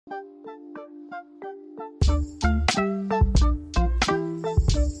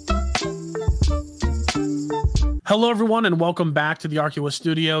Hello, everyone, and welcome back to the Arcuous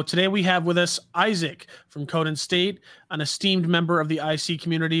Studio. Today we have with us Isaac from Code & State, an esteemed member of the IC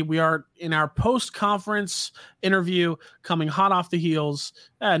community. We are in our post-conference interview, coming hot off the heels,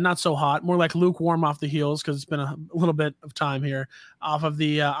 not so hot, more like lukewarm off the heels, because it's been a little bit of time here, off of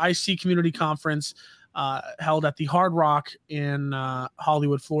the IC community conference held at the Hard Rock in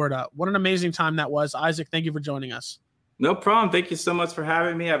Hollywood, Florida. What an amazing time that was. Isaac, thank you for joining us. No problem. Thank you so much for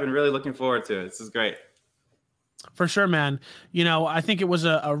having me. I've been really looking forward to it. This is great. For sure, man. You know, I think it was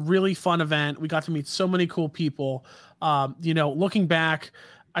a really fun event. We got to meet so many cool people. Looking back,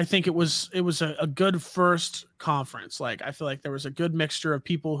 I think it was a good first conference. Like, I feel like there was a good mixture of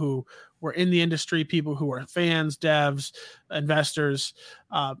people who were in the industry, people who were fans, devs, investors.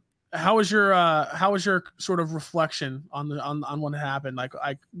 How was your sort of reflection on what happened? Like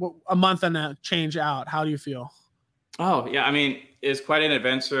a month and a change out. How do you feel? Oh yeah, I mean, it's quite an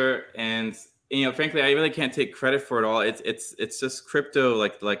adventure, and frankly, I really can't take credit for it all. It's just crypto,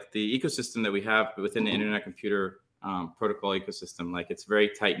 like the ecosystem that we have within the Internet Computer Protocol ecosystem. Like, it's very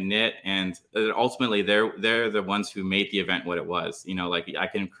tight knit, and ultimately they're the ones who made the event what it was. Like, I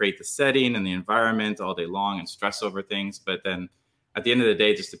can create the setting and the environment all day long and stress over things, but then at the end of the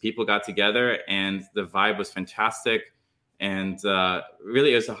day, just the people got together and the vibe was fantastic. And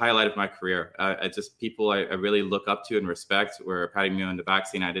really, it was a highlight of my career. People I really look up to and respect were patting me on the back,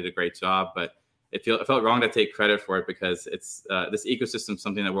 saying I did a great job, but it felt wrong to take credit for it, because it's this ecosystem is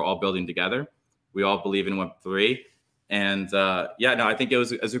something that we're all building together. We all believe in Web3, and I think it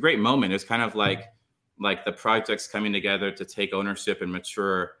was a great moment. It was kind of like the projects coming together to take ownership and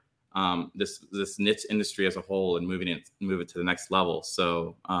mature this niche industry as a whole and move it to the next level.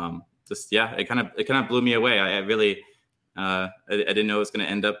 So it kind of blew me away. I really I didn't know it was going to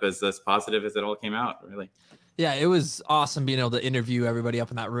end up as positive as it all came out, really. Yeah, it was awesome being able to interview everybody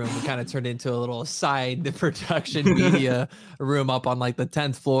up in that room. It kind of turned into a little side production media room up on like the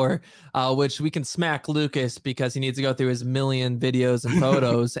 10th floor, which we can smack Lucas because he needs to go through his million videos and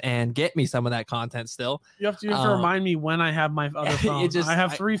photos and get me some of that content still. You have to remind me when I have my other phone. I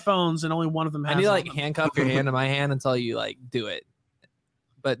have 3 phones and only one of them has. I need to like handcuff your hand to my hand until you like do it.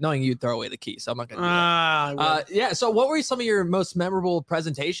 But knowing you'd throw away the key, so I'm not going to do that. So what were some of your most memorable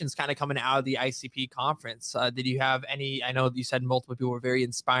presentations kind of coming out of the ICP conference? Did you have any? I know you said multiple people were very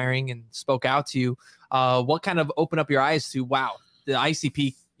inspiring and spoke out to you. What kind of opened up your eyes to, wow, the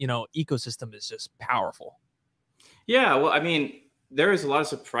ICP ecosystem is just powerful? Yeah, well, I mean, there is a lot of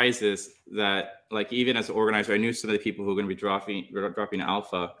surprises that, like, even as an organizer, I knew some of the people who were going to be dropping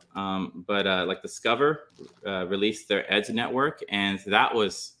alpha. But like Discover released their Edge network, and that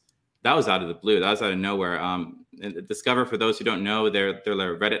was out of the blue. That was out of nowhere. And Discover, for those who don't know, they're a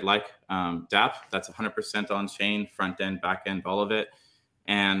Reddit-like dApp that's 100% on chain, front end, back end, all of it.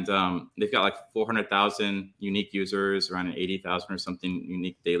 And they've got like 400,000 unique users, around 80,000 or something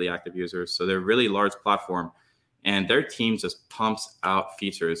unique daily active users. So they're a really large platform. And their team just pumps out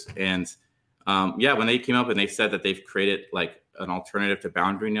features. And when they came up and they said that they've created like an alternative to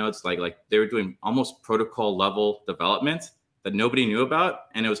boundary nodes, like they were doing almost protocol level development that nobody knew about,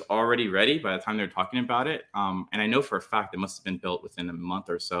 and it was already ready by the time they were talking about it. And I know for a fact it must have been built within a month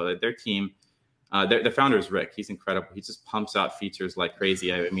or so. That their team, the founder is Rick. He's incredible. He just pumps out features like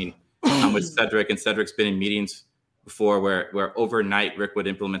crazy. I mean, with Cedric, and Cedric's been in meetings before where overnight Rick would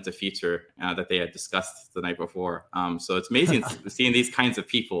implement a feature that they had discussed the night before. So it's amazing seeing these kinds of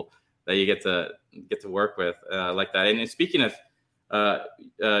people that you get to work with like that. And speaking of,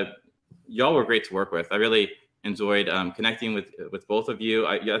 y'all were great to work with. I really enjoyed connecting with both of you.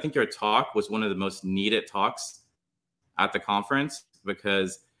 I think your talk was one of the most needed talks at the conference,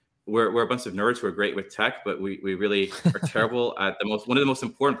 because we're a bunch of nerds who are great with tech, but we really are terrible at one of the most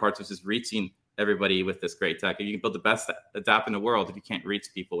important parts, which is reaching everybody with this great tech. If you can build the best app in the world, if you can't reach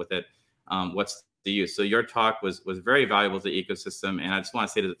people with it, what's the use? So your talk was very valuable to the ecosystem. And I just want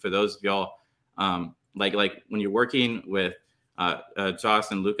to say that for those of y'all, like when you're working with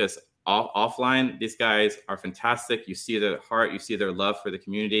Josh and Lucas offline, these guys are fantastic. You see their heart, you see their love for the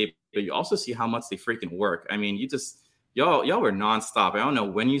community, but you also see how much they freaking work. I mean, y'all were nonstop. I don't know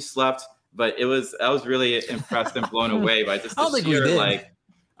when you slept, but I was really impressed and blown away by just the sheer,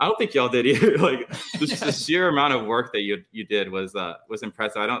 I don't think y'all did either. Like, just the sheer amount of work that you did was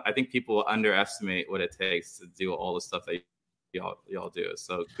impressive. I think people underestimate what it takes to do all the stuff that y'all do.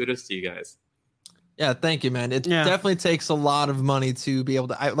 So kudos to you guys. Yeah, thank you, man. It definitely takes a lot of money to be able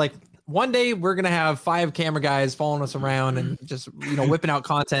to. One day we're gonna have 5 camera guys following us around and just whipping out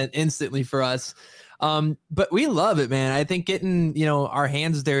content instantly for us. But we love it, man. I think getting, you know, our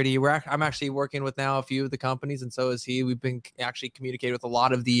hands dirty. I'm actually working with now a few of the companies, and so is he. We've been actually communicating with a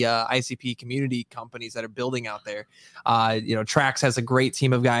lot of the ICP community companies that are building out there. You know, Trax has a great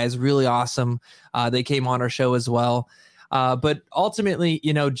team of guys, really awesome. They came on our show as well. But ultimately,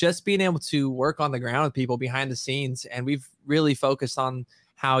 you know, just being able to work on the ground with people behind the scenes, and we've really focused on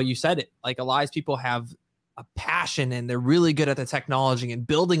how you said it. Like, a lot of people have a passion and they're really good at the technology and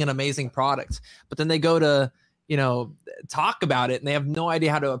building an amazing product, but then they go to, you know, talk about it and they have no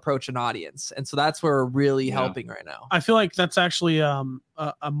idea how to approach an audience. And so that's where we're really helping right now. I feel like that's actually a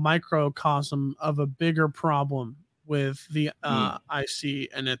microcosm of a bigger problem with the IC.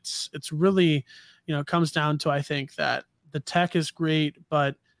 And it's really, you know, it comes down to, I think that the tech is great,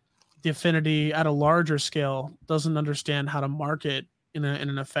 but the affinity at a larger scale doesn't understand how to market in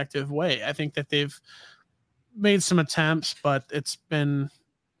an effective way. I think that they've made some attempts, but it's been,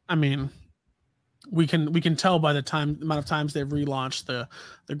 I mean, we can tell by the amount of times they've relaunched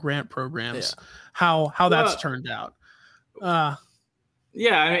the grant programs how that's turned out.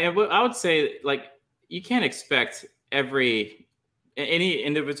 Yeah, I mean, I would say, like, you can't expect any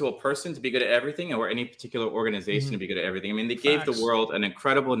individual person to be good at everything, or any particular organization to be good at everything. I mean, they gave the world an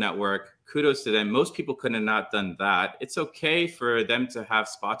incredible network. Kudos to them. Most people could have not done that. It's okay for them to have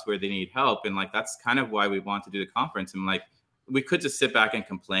spots where they need help. And like, that's kind of why we want to do the conference. And like, we could just sit back and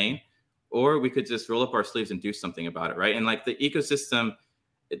complain, or we could just roll up our sleeves and do something about it. Right. And like, the ecosystem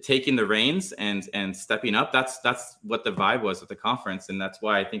taking the reins and stepping up, that's what the vibe was at the conference. And that's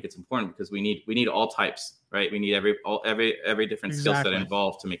why I think it's important, because we need all types, right? We need every different skill set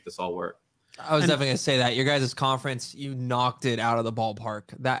involved to make this all work. I was definitely gonna say that your guys' conference, you knocked it out of the ballpark.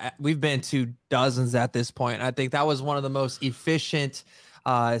 That we've been to dozens at this point. I think that was one of the most efficient,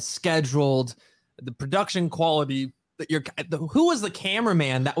 scheduled, the production quality. Who was the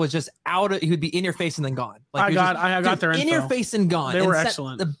cameraman that was just he would be in your face and then gone? Like, I got their in your face and gone. They were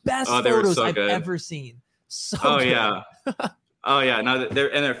excellent. The best photos I've ever seen. Yeah. Oh yeah. No,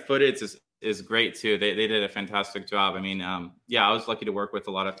 their footage is great too. They did a fantastic job. I mean, I was lucky to work with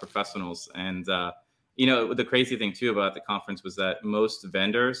a lot of professionals, and you know, the crazy thing too about the conference was that most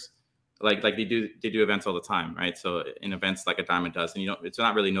vendors, like they do events all the time, right? So in events like a Diamond does, and it's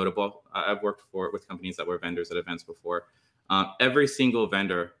not really notable. I've worked with companies that were vendors at events before. Every single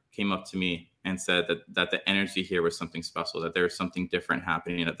vendor came up to me and said that the energy here was something special, that there was something different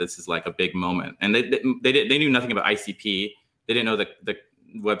happening, that this is like a big moment. And they knew nothing about ICP. They didn't know the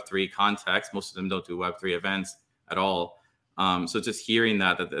Web3 context. Most of them don't do Web3 events at all. So just hearing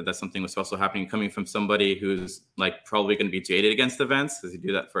that something was special happening, coming from somebody who's like probably going to be jaded against events because you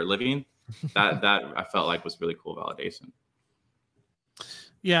do that for a living, that I felt like was really cool validation.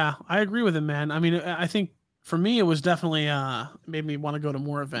 Yeah, I agree with it, man. I mean, I think for me, it was definitely made me want to go to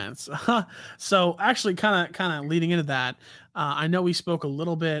more events. So actually kind of leading into that, I know we spoke a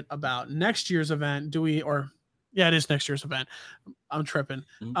little bit about next year's event. Yeah, it is next year's event. I'm tripping.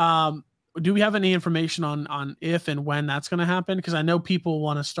 Mm-hmm. Do we have any information on if and when that's going to happen? Because I know people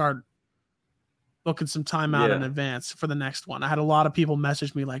want to start booking some time out in advance for the next one. I had a lot of people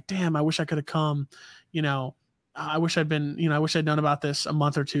message me like, damn, I wish I could have come. You know, I wish I'd known about this a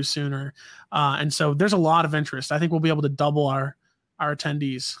month or two sooner. And so there's a lot of interest. I think we'll be able to double our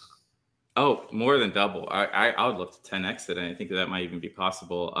attendees. Oh, more than double. I would love to 10x it. And I think that might even be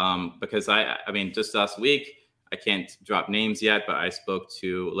possible. Because I mean, just last week, I can't drop names yet, but I spoke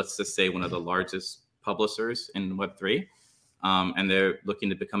to, let's just say, one of the largest publishers in Web3. And they're looking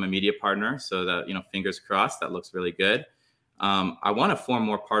to become a media partner. So that, fingers crossed, that looks really good. I want to form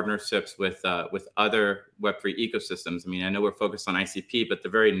more partnerships with other Web3 ecosystems. I mean, I know we're focused on ICP, but the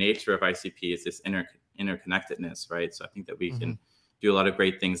very nature of ICP is this interconnectedness, right? So I think that we can do a lot of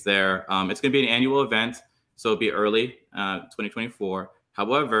great things there. It's going to be an annual event, so it'll be early 2024.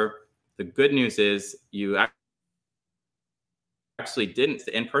 However, the good news is you actually didn't.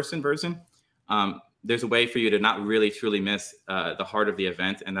 The in-person version, there's a way for you to not really truly miss the heart of the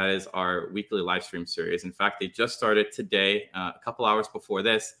event, and that is our weekly live stream series. In fact, they just started today. A couple hours before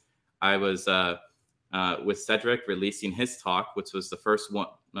this, I was with Cedric releasing his talk, which was the first one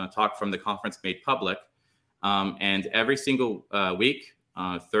talk from the conference made public. And every single week,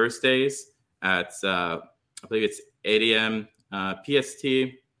 Thursdays at, I believe it's 8 a.m. PST,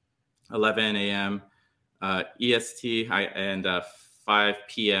 11 a.m. EST, and 5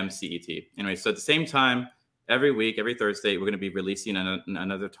 p.m. CET. Anyway, so at the same time, every week, every Thursday, we're going to be releasing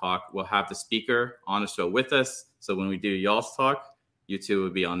another talk. We'll have the speaker on the show with us. So when we do y'all's talk, you two will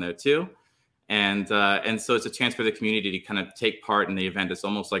be on there too. And so it's a chance for the community to kind of take part in the event. It's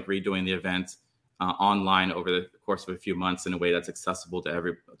almost like redoing the event online over the course of a few months in a way that's accessible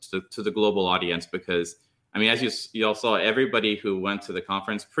to to the global audience. Because I mean, as you all saw, everybody who went to the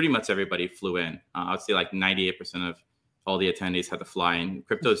conference, pretty much everybody flew in. I would say like 98% of all the attendees had to fly in.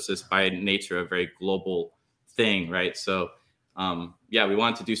 Crypto is just by nature a very global thing, right? So yeah, we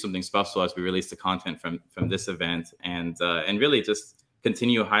wanted to do something special as we released the content from this event, and really just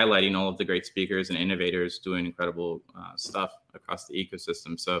continue highlighting all of the great speakers and innovators doing incredible stuff across the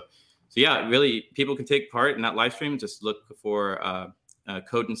ecosystem. So yeah, really, people can take part in that live stream. Just look for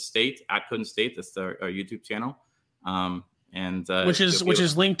Code and State, at Code and State. That's our YouTube channel, which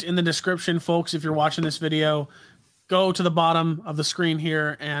is linked in the description, folks. If you're watching this video, go to the bottom of the screen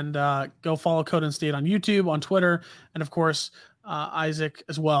here and go follow Code and State on YouTube, on Twitter, and of course Isaac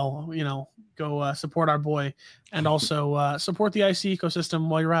as well. You know, go support our boy, and also support the IC ecosystem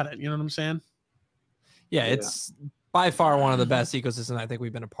while you're at it. You know what I'm saying? Yeah, it's by far one of the best ecosystems I think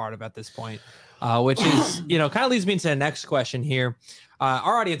we've been a part of at this point, which is, you know, kind of leads me into the next question here.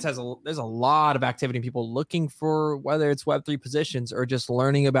 Our audience there's a lot of activity, people looking for whether it's Web3 positions or just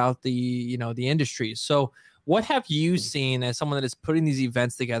learning about the industry. So what have you seen as someone that is putting these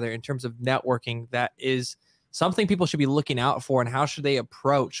events together in terms of networking that is something people should be looking out for, and how should they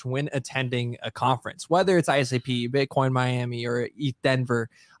approach when attending a conference, whether it's ICP, Bitcoin Miami, or ETH Denver?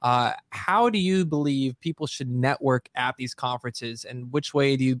 How do you believe people should network at these conferences, and which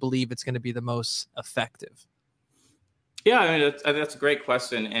way do you believe it's going to be the most effective? Yeah, I mean, that's a great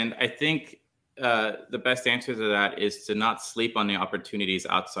question. And I think the best answer to that is to not sleep on the opportunities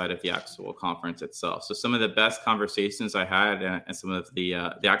outside of the actual conference itself. So some of the best conversations I had, and some of the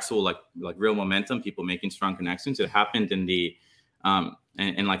actual like real momentum, people making strong connections, it happened in the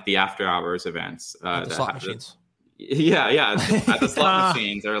in like the after hours events. The slot machines. Yeah, at the slot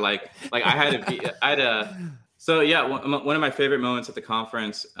machines, or like so yeah, one of my favorite moments at the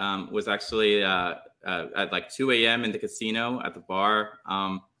conference was actually at like 2 a.m. in the casino at the bar.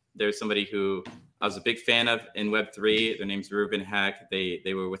 There's somebody who I was a big fan of in Web3. Their name's Ruben Heck. They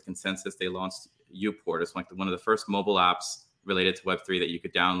were with Consensus. They launched Uport. It's like one of the first mobile apps related to Web3 that you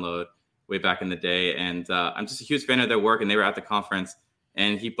could download way back in the day. And I'm just a huge fan of their work. And they were at the conference,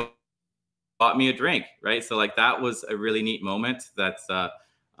 and he bought me a drink, right? So like that was a really neat moment. That's that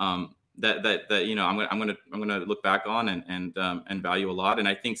you know I'm gonna look back on and value a lot. And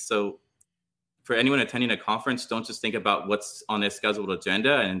I think so. For anyone attending a conference, don't just think about what's on their scheduled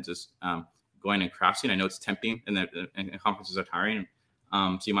agenda and just going and crashing. I know it's tempting, and conferences are tiring,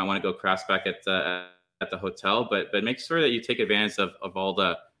 so you might want to go crash back at the hotel. But make sure that you take advantage of all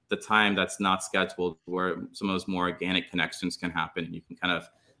the time that's not scheduled, where some of those more organic connections can happen, and you can kind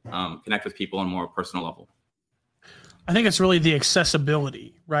of connect with people on a more personal level. I think it's really the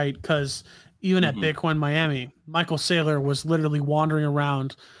accessibility, right? Because even at Bitcoin Miami, Michael Saylor was literally wandering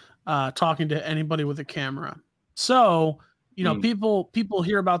around talking to anybody with a camera. So, you know, people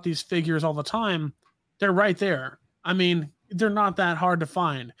hear about these figures all the time. They're right there. I mean, they're not that hard to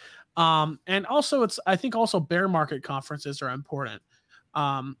find. And also I think also bear market conferences are important.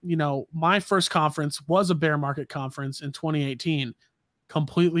 You know, my first conference was a bear market conference in 2018,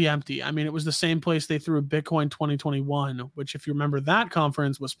 completely empty. I mean, it was the same place they threw Bitcoin 2021, which, if you remember, that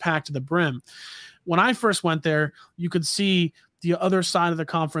conference was packed to the brim. When I first went there, you could see the other side of the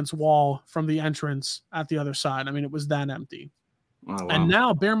conference wall from the entrance at the other side. I mean, it was that empty. Oh, wow. And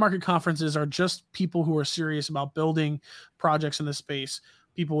now bear market conferences are just people who are serious about building projects in this space,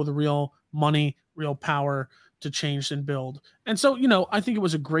 people with real money, real power to change and build. And so, you know, I think it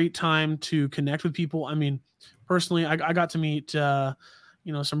was a great time to connect with people. I mean, personally, I got to meet,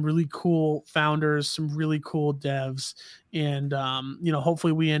 you know, some really cool founders, some really cool devs, and, you know,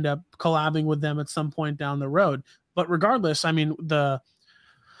 hopefully we end up collabing with them at some point down the road. But regardless, I mean, the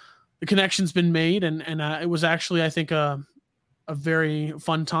connection's been made, and it was actually, I think, a very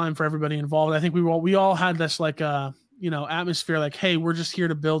fun time for everybody involved. I think we all had this like you know, atmosphere, like, hey, we're just here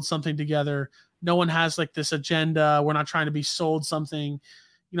to build something together. No one has like this agenda. We're not trying to be sold something.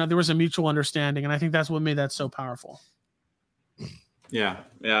 You know, there was a mutual understanding, and I think that's what made that so powerful. Yeah,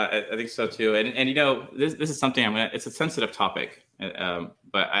 I think so too. And you know, this is something it's a sensitive topic,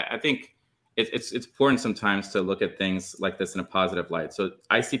 but I think it's important sometimes to look at things like this in a positive light. So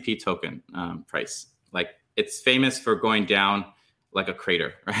ICP token price, like, it's famous for going down like a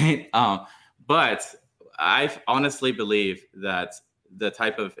crater, right? But I honestly believe that the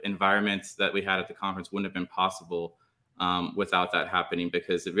type of environment that we had at the conference wouldn't have been possible without that happening,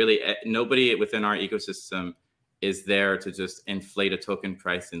 because it really, nobody within our ecosystem is there to just inflate a token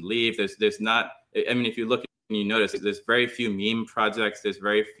price and leave. There's not, I mean, if you look and you notice, there's very few meme projects. There's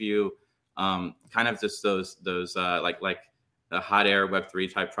very few kind of just those like hot air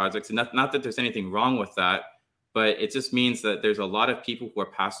Web3 type projects. And not that there's anything wrong with that, but it just means that there's a lot of people who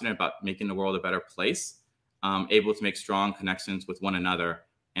are passionate about making the world a better place, able to make strong connections with one another.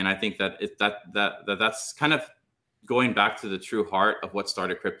 And I think that that's kind of going back to the true heart of what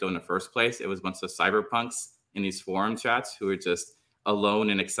started crypto in the first place. It was a bunch of cyberpunks in these forum chats who were just alone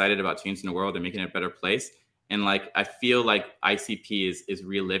and excited about changing the world and making it a better place. And like, I feel like ICP is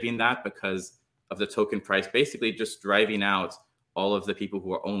reliving that because of the token price, basically just driving out all of the people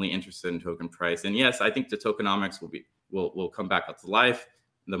who are only interested in token price. And yes, I think the tokenomics will come back up to life.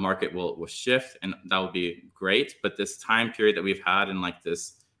 The market will shift, and that will be great. But this time period that we've had in like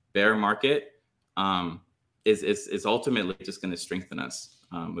this bear market is ultimately just going to strengthen us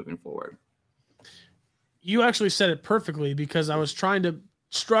moving forward. You actually said it perfectly, because I was trying to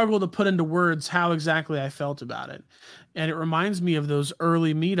struggle to put into words how exactly I felt about it. And it reminds me of those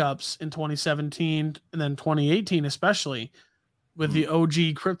early meetups in 2017 and then 2018, especially with the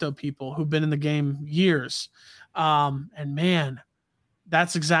OG crypto people who've been in the game years. And man,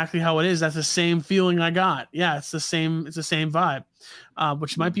 that's exactly how it is. That's the same feeling I got. Yeah, it's the same vibe,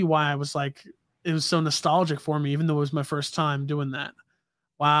 which might be why I was like, it was so nostalgic for me, even though it was my first time doing that.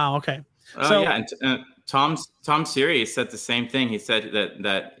 Wow. Okay. So yeah, and Tom Series said the same thing. He said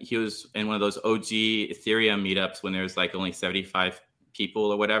that he was in one of those OG Ethereum meetups when there was like only 75 people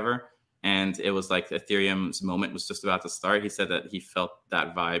or whatever, and it was like Ethereum's moment was just about to start. He said that he felt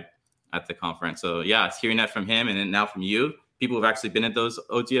that vibe at the conference. So yeah, it's hearing that from him, and then now from you, people who've actually been at those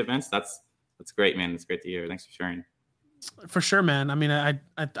OG events. That's great, man. It's great to hear. Thanks for sharing. For sure, man. I mean, I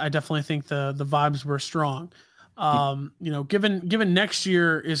definitely think the vibes were strong. You know, given next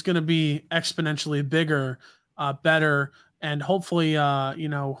year is going to be exponentially bigger, better, and hopefully, you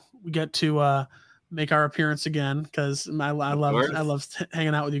know, we get to make our appearance again, because I love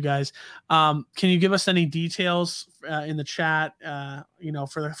hanging out with you guys. Can you give us any details in the chat? You know,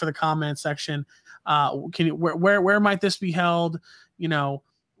 for the comment section. Can you where might this be held? You know,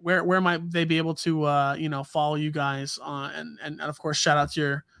 where might they be able to you know, follow you guys on, and of course shout out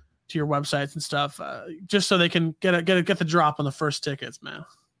to your websites and stuff, just so they can get the drop on the first tickets, man.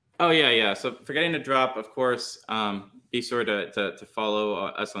 Oh yeah. So for getting the drop, of course, be sure to follow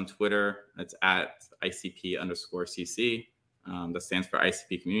us on Twitter. It's at ICP_CC. That stands for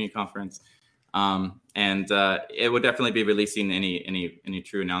ICP Community Conference. And it would definitely be releasing any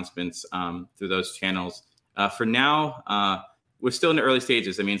true announcements through those channels. For now, we're still in the early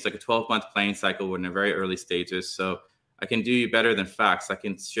stages. I mean, it's like a 12-month planning cycle. We're in the very early stages. So I can do you better than facts. I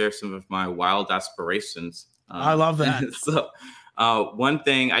can share some of my wild aspirations. I love that. So one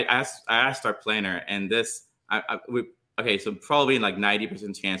thing I asked our planner, and this, so probably like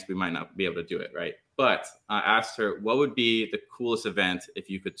 90% chance we might not be able to do it, right? But I asked her, what would be the coolest event if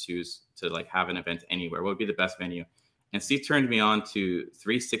you could choose to like have an event anywhere? What would be the best venue? And she turned me on to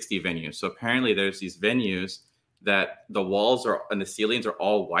 360 venues. So apparently there's these venues that the walls and the ceilings are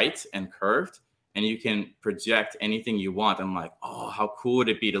all white and curved, and you can project anything you want. I'm like, oh, how cool would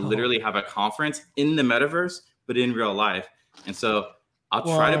it be to literally have a conference in the metaverse, but in real life? And so I'll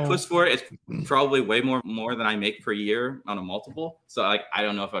try to push for it. It's probably way more than I make per year on a multiple. So like, I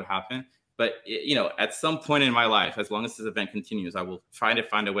don't know if it would happen, but you know, at some point in my life, as long as this event continues, I will try to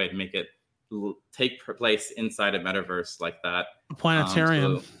find a way to make it take place inside a metaverse like that. A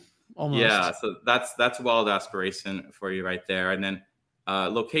planetarium. Almost. Yeah. So that's a wild aspiration for you right there. And then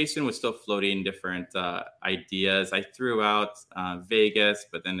location was still floating different ideas. I threw out Vegas,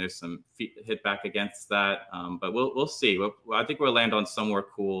 but then there's some hit back against that. But we'll see. I think we'll land on somewhere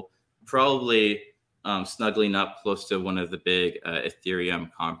cool, probably snuggling up close to one of the big Ethereum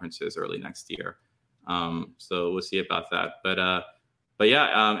conferences early next year. So we'll see about that. But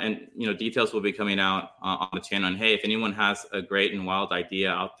yeah, and you know, details will be coming out on the channel. And hey, if anyone has a great and wild idea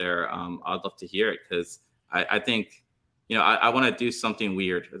out there, I'd love to hear it, because I think, you know, I want to do something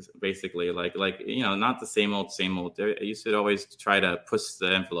weird, basically, like, you know, not the same old. You should always try to push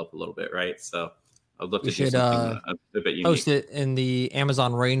the envelope a little bit, right? So I'd love to do something a bit unique. Post it in the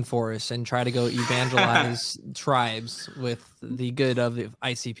Amazon rainforest and try to go evangelize tribes with the good of the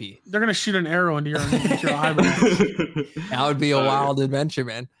ICP. They're gonna shoot an arrow into your eyeball. That would be a wild adventure,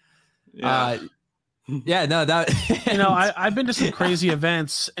 man. Yeah. Yeah, no, that you know, I've been to some crazy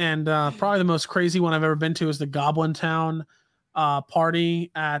events, and probably the most crazy one I've ever been to is the Goblin Town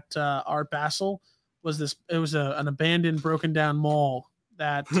party at Art Basel. It was an abandoned, broken down mall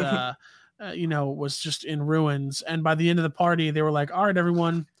that you know, was just in ruins. And by the end of the party, they were like, all right,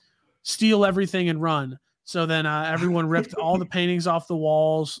 everyone, steal everything and run. So then everyone ripped all the paintings off the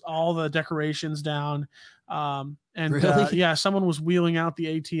walls, all the decorations down. And really? Yeah, someone was wheeling out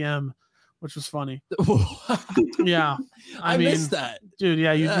the ATM which was funny. Yeah. I mean, missed that. Dude,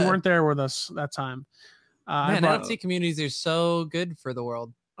 yeah, you weren't there with us that time. Man, NFT communities are so good for the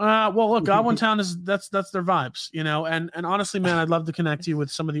world. Well, look, Goblin Town that's their vibes, you know, and honestly, man, I'd love to connect you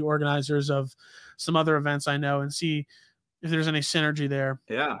with some of the organizers of some other events I know and see if there's any synergy there.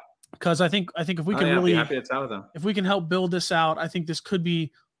 Yeah. Because I think if we can really, be happy to chat with them. If we can help build this out, I think this could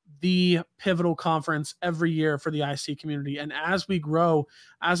be the pivotal conference every year for the IC community. And as we grow,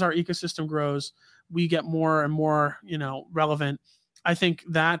 as our ecosystem grows, we get more and more, you know, relevant. I think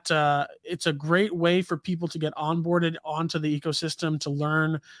that it's a great way for people to get onboarded onto the ecosystem, to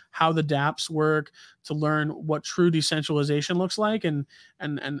learn how the dApps work, to learn what true decentralization looks like, and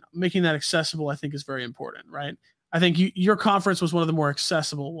making that accessible, I think, is very important, right? I think your conference was one of the more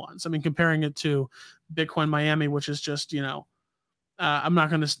accessible ones. I mean, comparing it to Bitcoin Miami, which is just, you know, I'm not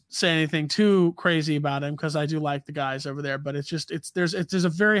going to say anything too crazy about him because I do like the guys over there, but there's a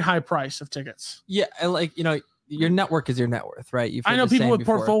very high price of tickets. Yeah, and like, you know, your network is your net worth, right? I know people with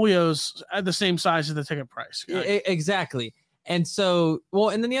portfolios at the same size as the ticket price. Exactly. And so, well,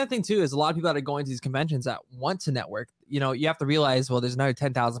 and then the other thing too is a lot of people that are going to these conventions that want to network, you know, you have to realize, well, there's another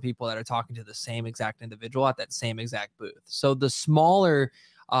 10,000 people that are talking to the same exact individual at that same exact booth. So the smaller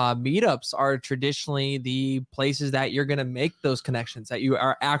meetups are traditionally the places that you're going to make those connections, that you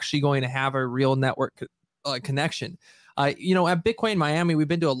are actually going to have a real network connection. You know, at Bitcoin Miami, we've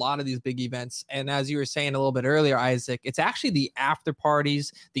been to a lot of these big events. And as you were saying a little bit earlier, Isaac, it's actually the after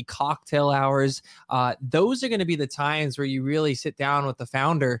parties, the cocktail hours. Those are going to be the times where you really sit down with the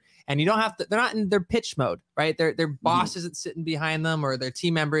founder and you don't have to, they're not in their pitch mode, right? Their boss isn't sitting behind them or their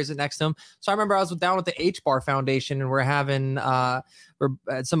team member isn't next to them. So I remember I was down with the HBAR Foundation and we're having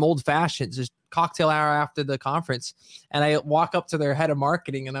some old fashions, just cocktail hour after the conference. And I walk up to their head of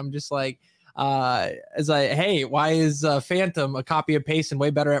marketing and I'm just like, hey, why is Phantom a copy of Payson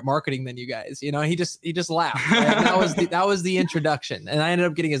way better at marketing than you guys? You know, he just laughed. Right? That was the introduction, and I ended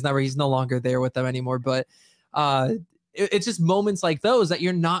up getting his number. He's no longer there with them anymore, but it's just moments like those that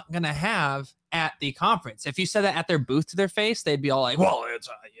you're not gonna have at the conference. If you said that at their booth to their face, they'd be all like, well, it's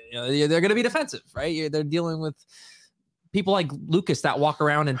you know, they're gonna be defensive, right? They're dealing with people like Lucas that walk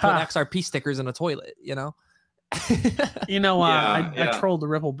around and put XRP stickers in a toilet, you know. You know, I trolled the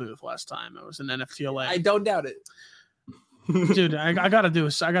Ripple booth last time. It was an NFTLA. I don't doubt it, dude. I gotta do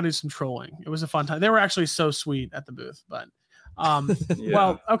some trolling. It was a fun time. They were actually so sweet at the booth, but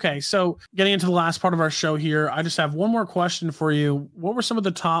well, okay. So getting into the last part of our show here, I just have one more question for you. What were some of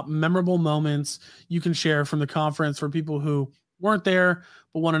the top memorable moments you can share from the conference for people who weren't there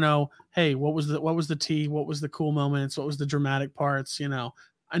but want to know? Hey, what was the tea? What was the cool moments? What was the dramatic parts? You know,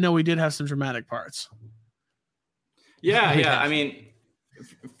 I know we did have some dramatic parts. Yeah. I mean,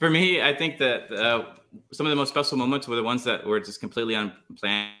 for me, I think that some of the most special moments were the ones that were just completely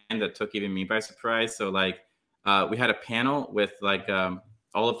unplanned, that took even me by surprise. So like we had a panel with like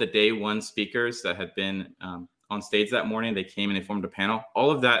all of the day one speakers that had been on stage that morning. They came and they formed a panel.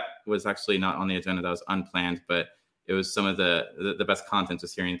 All of that was actually not on the agenda. That was unplanned, but it was some of the best content,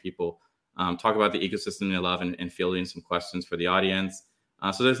 just hearing people talk about the ecosystem they love and fielding some questions for the audience.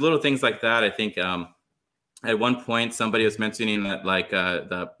 So there's little things like that. I think at one point, somebody was mentioning that like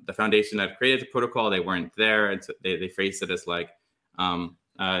the foundation that created the protocol, they weren't there. And so they phrased it as like,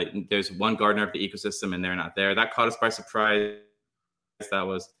 there's one gardener of the ecosystem and they're not there. That caught us by surprise. That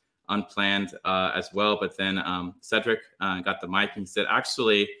was unplanned as well. But then Cedric got the mic and he said,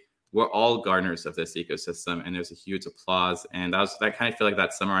 actually, we're all gardeners of this ecosystem. And there's a huge applause. And that kind of feel like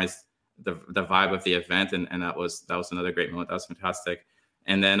that summarized the vibe of the event. And that was another great moment. That was fantastic.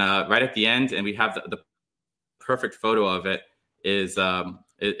 And then right at the end, and we have the perfect photo of it is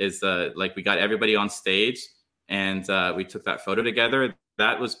like we got everybody on stage and we took that photo together.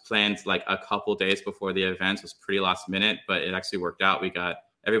 That was planned like a couple days before the event. It was pretty last minute, but it actually worked out. We got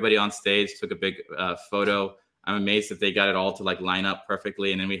everybody on stage, took a big photo. I'm amazed that they got it all to like line up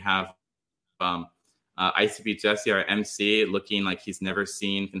perfectly. And then we have ICP Jesse, our MC, looking like he's never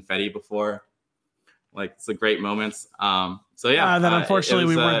seen confetti before. Like, it's a great moments. So yeah, that unfortunately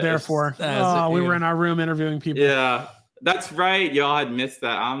we weren't there for. We were in our room interviewing people. Yeah, that's right. Y'all had missed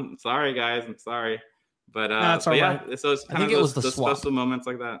that. I'm sorry, guys. I'm sorry, but that's all right. Yeah, so it's kind of those special moments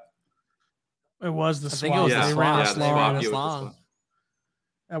like that. It was the swap. I think it was the swap.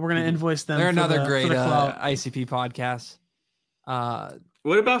 We're gonna invoice them. They're another great ICP podcast.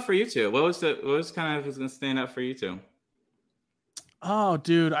 What about for you two? What was kind of going to stand out for you two? Oh,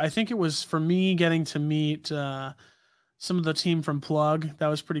 dude, I think it was for me getting to meet some of the team from Plug. That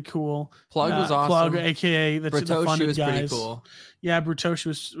was pretty cool. Plug was awesome. Plug, aka the funded was guys. Pretty cool. Yeah, Brutoshi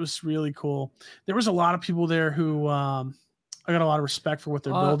was really cool. There was a lot of people there who I got a lot of respect for what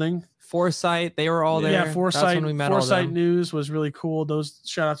they're building. Foresight, they were all there. Yeah, Foresight. Foresight News was really cool. Those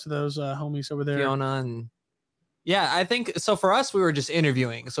shout out to those homies over there. Fiona and yeah, I think so. For us, we were just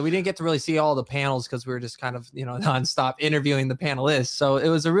interviewing, so we didn't get to really see all the panels because we were just kind of nonstop interviewing the panelists. So it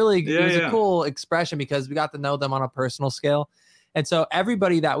was a really a cool expression because we got to know them on a personal scale, and so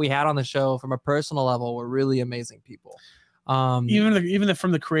everybody that we had on the show from a personal level were really amazing people. Even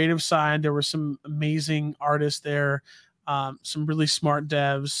from the creative side, there were some amazing artists there, some really smart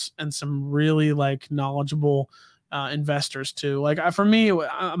devs, and some really knowledgeable investors too. For me,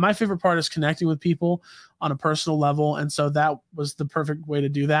 my favorite part is connecting with people on a personal level, and so that was the perfect way to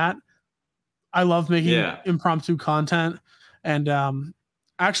do that. I love making impromptu content, and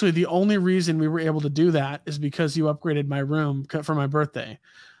actually the only reason we were able to do that is because you upgraded my room for my birthday.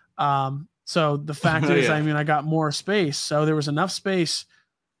 So the fact is, I got more space, so there was enough space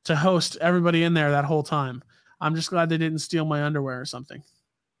to host everybody in there that whole time. I'm just glad they didn't steal my underwear or something.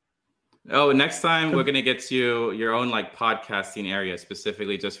 Oh, next time we're gonna get you your own podcasting area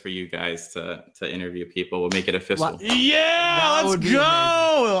specifically just for you guys to interview people. We'll make it official. Yeah, let's go.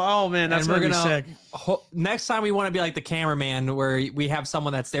 Oh man, that's gonna be sick. Next time we want to be like the cameraman, where we have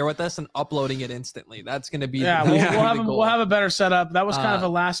someone that's there with us and uploading it instantly. That's gonna be we'll have a better setup. That was kind of a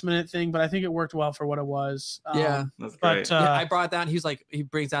last minute thing, but I think it worked well for what it was. That's great. I brought it down. He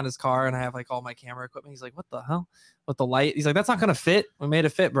brings down his car, and I have all my camera equipment. He's like, "What the hell?" With the light, he's like, "That's not gonna fit." We made it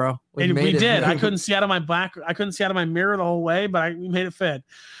fit, bro. We did. I couldn't see out of my back. I couldn't see out of my mirror the whole way, but we made it fit.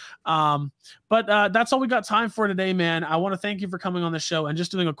 But that's all we got time for today, man. I want to thank you for coming on the show and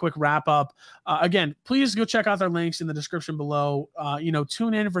just doing a quick wrap up. Again, please go check out their links in the description below.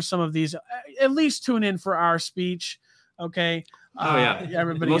 Tune in for some of these. At least tune in for our speech. Okay.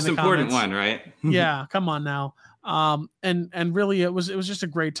 Everybody. The most important one, right? Yeah. Come on now. And really it was just a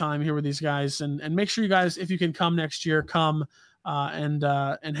great time here with these guys, and make sure you guys, if you can come next year, come and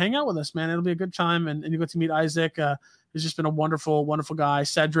hang out with us, man. It'll be a good time, and you get to meet Isaac. He's just been a wonderful guy.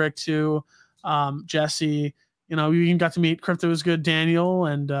 Cedric too, Jesse, you even got to meet Crypto is Good Daniel,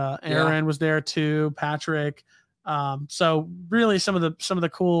 and Aaron was there too, Patrick. So really some of the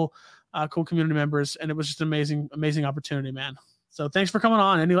cool community members, and it was just an amazing opportunity, man. So thanks for coming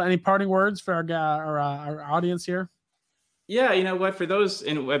on. Any parting words for our audience here? Yeah, you know what? For those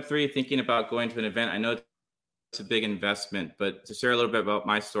in Web3 thinking about going to an event, I know it's a big investment, but to share a little bit about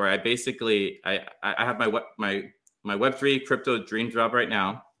my story, I have my Web3 crypto dream job right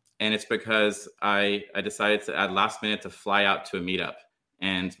now, and it's because I decided to at last minute to fly out to a meetup,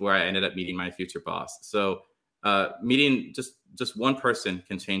 and where I ended up meeting my future boss. So meeting just one person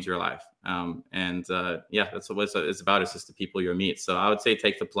can change your life. That's what it's about. It's just the people you meet. So I would say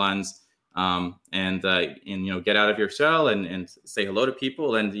take the plunge, and get out of your shell and say hello to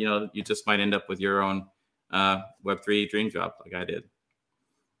people. And, you just might end up with your own Web3 dream job like I did.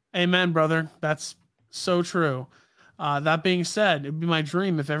 Amen, brother. That's so true. That being said, it'd be my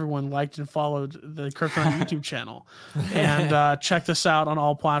dream if everyone liked and followed the Krypton YouTube channel, and check this out on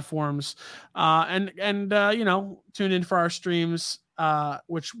all platforms, and tune in for our streams,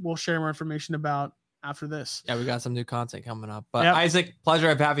 which we'll share more information about after this. Yeah, we got some new content coming up. But Isaac,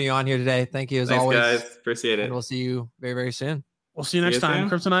 pleasure of having you on here today. Thank you as always, guys. Appreciate it. And we'll see you very, very soon. We'll see you next time.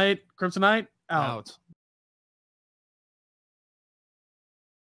 Kryptonite out.